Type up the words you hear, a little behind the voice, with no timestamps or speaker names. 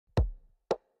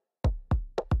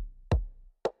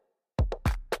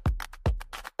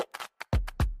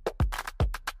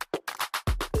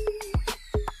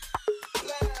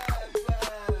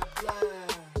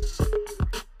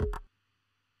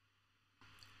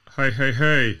Hey, hey,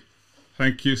 hey.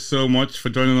 Thank you so much for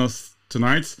joining us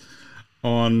tonight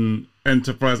on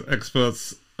Enterprise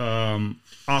Experts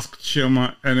Ask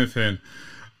Chima Anything.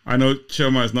 I know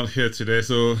Chima is not here today,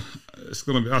 so it's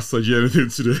going to be Ask Saji Anything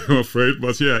today, I'm afraid.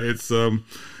 But yeah, it's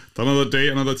another day,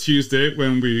 another Tuesday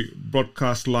when we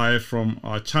broadcast live from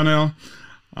our channel,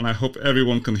 and I hope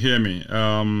everyone can hear me.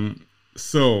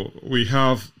 So we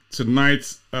have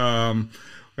tonight, we have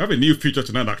a new feature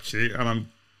tonight actually, and I'm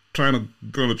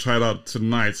going to try that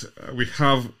tonight. We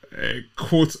have a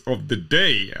quote of the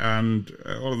day, and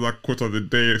what does that quote of the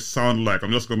day sound like?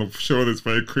 I'm just going to show this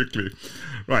very quickly.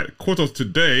 Right, quote of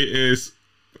today is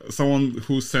someone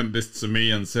who sent this to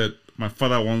me and said, "My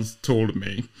father once told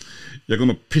me, you're going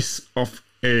to piss off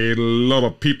a lot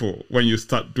of people when you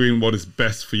start doing what is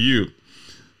best for you.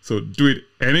 So do it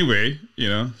anyway, you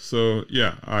know." So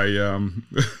yeah, I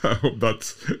I hope that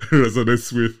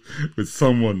resonates with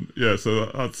someone. Yeah, so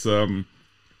that's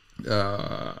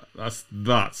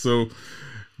that. So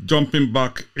jumping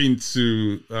back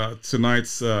into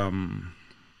tonight's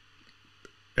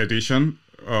edition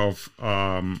of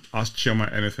Ask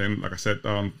Chima Anything. Like I said,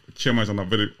 Chima is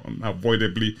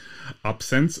unavoidably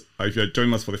absent. If you're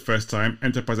joining us for the first time,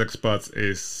 Enterprise Experts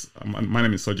is my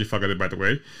name is Soji Fagade, by the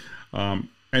way.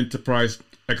 Enterprise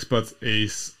Experts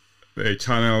is a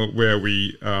channel where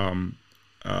we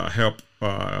help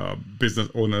business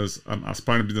owners and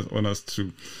aspiring business owners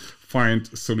to find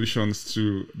solutions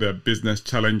to their business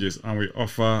challenges, and we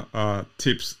offer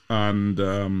tips and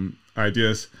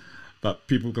ideas that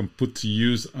people can put to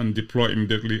use and deploy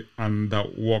immediately and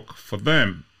that work for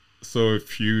them. So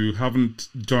if you haven't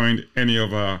joined any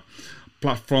of our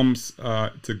platforms,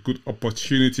 it's a good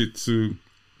opportunity to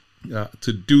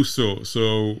do so.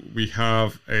 So we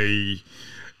have a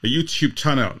YouTube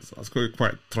channel that's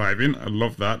quite thriving. I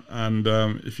love that. And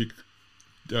if you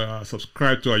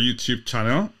subscribe to our YouTube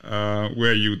channel,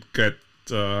 where you get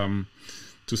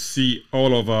to see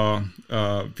all of our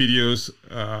videos,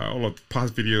 all of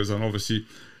past videos, and obviously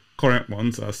current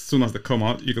ones as soon as they come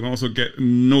out. You can also get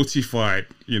notified,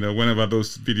 you know, whenever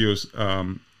those videos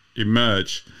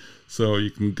emerge. So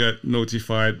you can get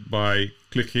notified by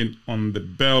clicking on the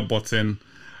bell button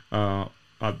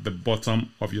at the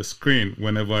bottom of your screen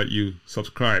whenever you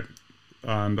subscribe.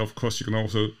 And of course, you can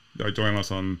also join us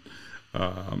on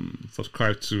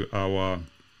subscribe to our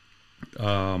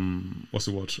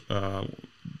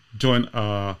join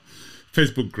our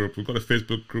Facebook group. We've got a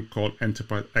Facebook group called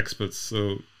Enterprise Experts.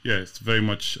 So yeah, it's very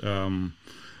much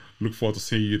look forward to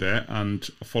seeing you there, and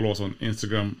follow us on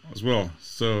Instagram as well.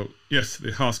 So yes,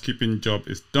 the housekeeping job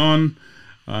is done.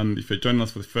 And if you're joining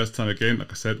us for the first time again,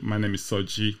 like I said, my name is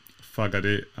Soji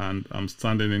Fagade, and I'm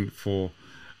standing in for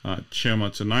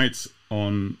Chima tonight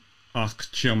on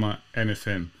Ask Chima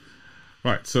Anything.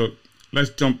 Right, so let's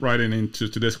jump right into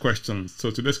today's question. So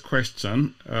today's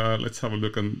question, let's have a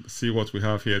look and see what we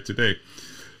have here today.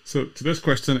 So today's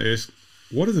question is,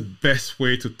 what is the best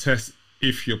way to test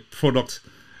if your product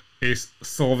is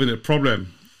solving a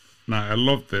problem? Now, I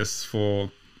love this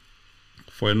for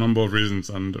a number of reasons.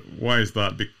 And why is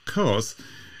that? Because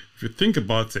if you think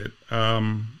about it, I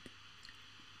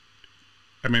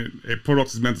mean, a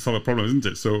product is meant to solve a problem, isn't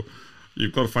it? So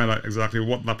you've got to find out exactly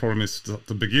what that problem is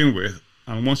to begin with.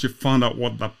 And once you find out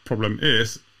what that problem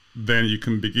is, then you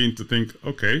can begin to think,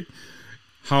 okay,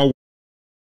 how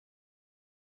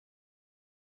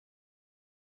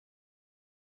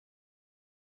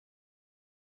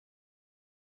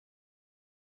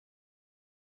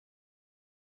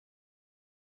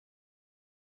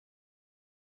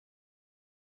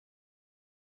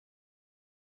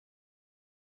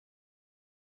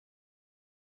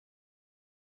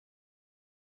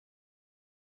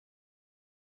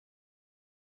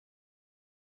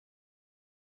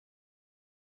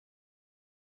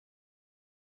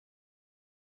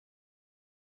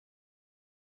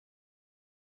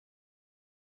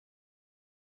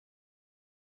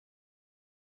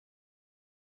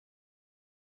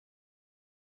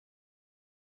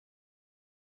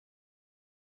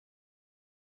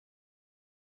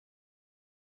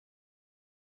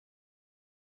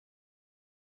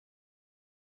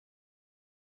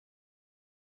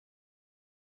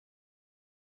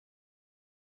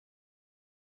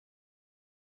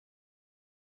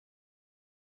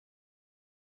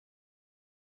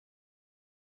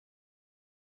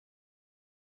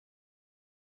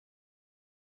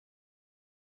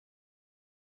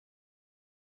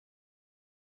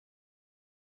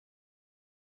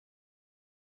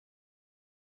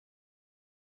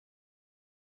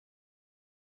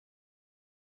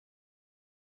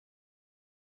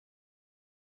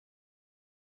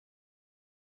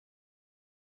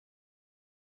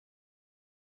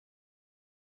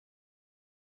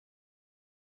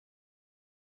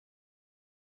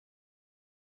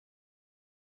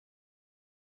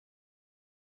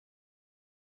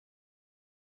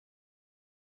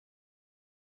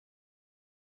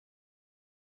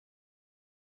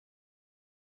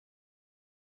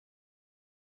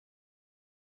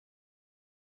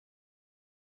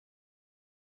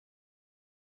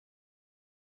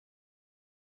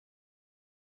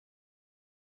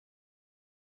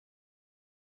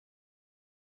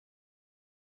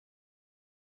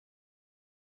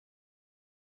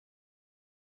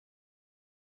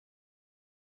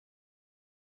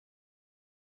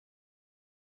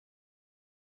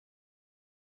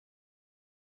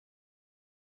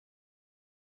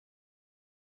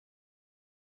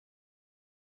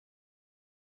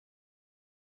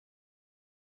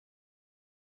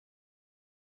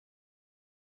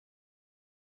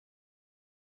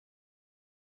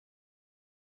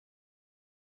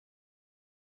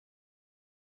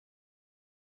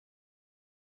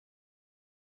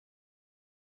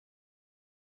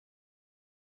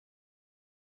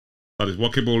that is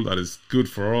workable, that is good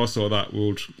for us, or that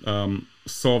would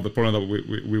solve the problem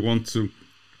that we want to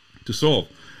solve.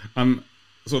 And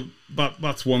so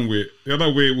that's one way. The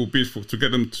other way will be to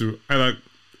get them to either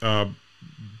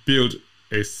build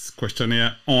a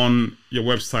questionnaire on your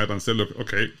website and say, look,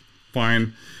 okay,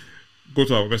 fine, go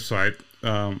to our website,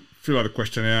 fill out the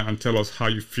questionnaire and tell us how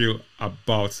you feel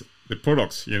about the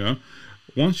products.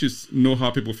 Once you know how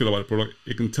people feel about the product,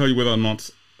 it can tell you whether or not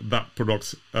that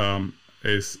product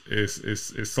is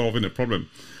solving a problem.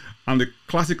 And the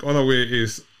classic other way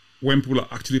is when people are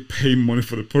actually paying money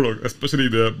for the product, especially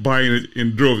they're buying it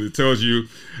in droves. It tells you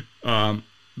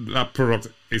that product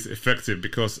is effective,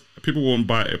 because people won't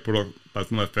buy a product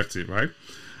that's not effective, right?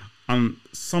 And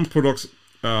some products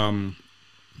are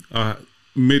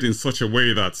made in such a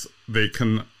way that they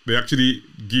actually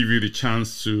give you the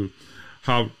chance to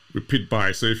have repeat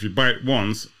buy. So if you buy it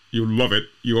once, you love it,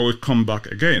 you always come back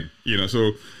again.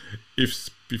 So if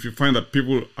you find that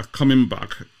people are coming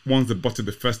back once they bought it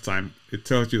the first time, it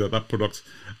tells you that that product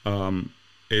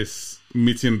is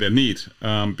meeting their need,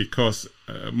 because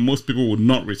most people would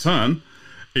not return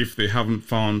if they haven't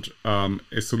found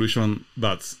a solution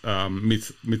that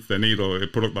meets their need, or a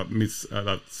product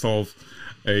that solves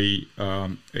a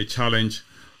challenge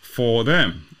for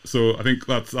them. So I think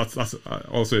that's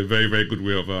also a very, very good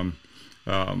way of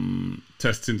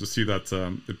testing to see that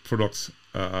the product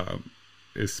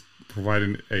is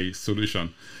providing a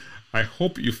solution. I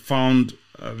hope you found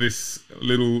this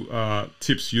little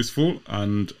tips useful,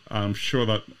 and I'm sure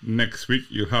that next week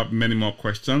you'll have many more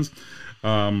questions.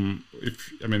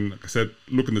 Like I said,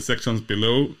 look in the sections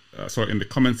below, in the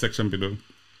comment section below,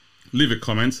 leave a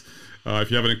comment. If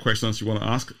you have any questions you want to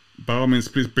ask, by all means,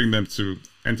 please bring them to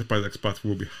Enterprise Experts.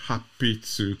 We'll be happy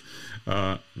to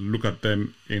look at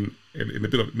them in a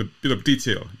bit of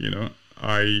detail.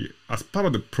 As part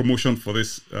of the promotion for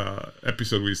this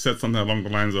episode, we said something along the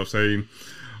lines of saying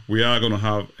we are going to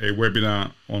have a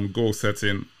webinar on goal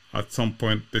setting at some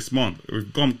point this month.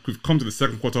 We've come to the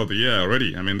second quarter of the year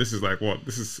already. This is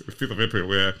this is the 5th of April,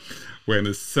 where we're in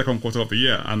the second quarter of the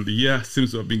year, and the year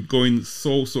seems to have been going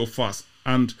so fast.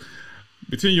 And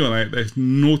between you and I, there's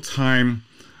no time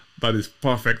that is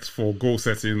perfect for goal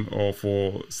setting or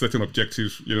for setting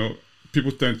objectives.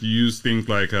 People tend to use things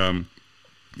like the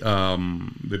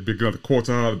beginning of the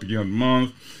quarter, the beginning of the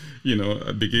month,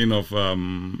 the beginning of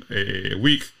a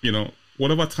week,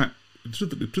 whatever time. The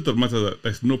truth of the matter is that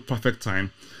there's no perfect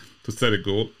time to set a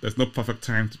goal. There's no perfect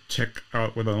time to check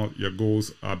out whether or not your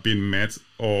goals are being met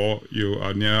or you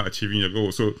are near achieving your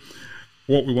goals. So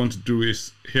what we want to do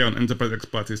is, here on Enterprise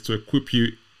Experts, is to equip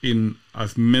you in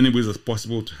as many ways as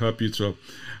possible to help you to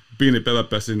being a better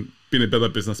person, being a better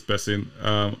business person,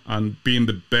 and being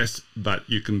the best that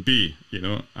you can be,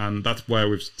 and that's why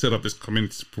we've set up this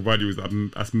community to provide you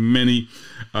with as many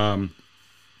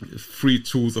free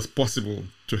tools as possible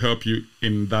to help you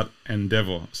in that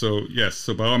endeavor. So yes,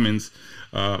 so by all means,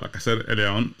 like I said earlier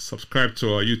on, subscribe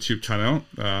to our YouTube channel,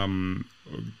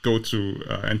 go to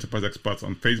Enterprise Experts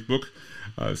on Facebook.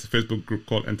 It's a Facebook group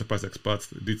called Enterprise Experts.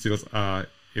 The details are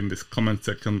in this comment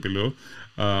section below,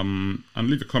 and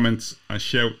leave a comment and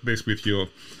share this with your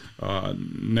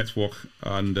network.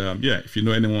 And if you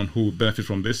know anyone who will benefit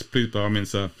from this, please by all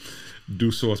means do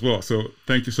so as well. So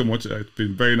thank you so much. It's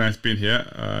been very nice being here.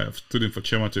 I've stood in for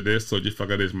Chema today, so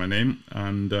Jifagade is my name,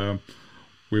 and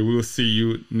we will see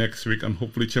you next week, and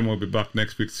hopefully Chema will be back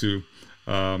next week to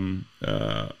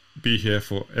be here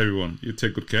for everyone. You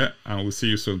take good care, and we'll see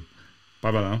you soon.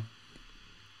 Bye bye now.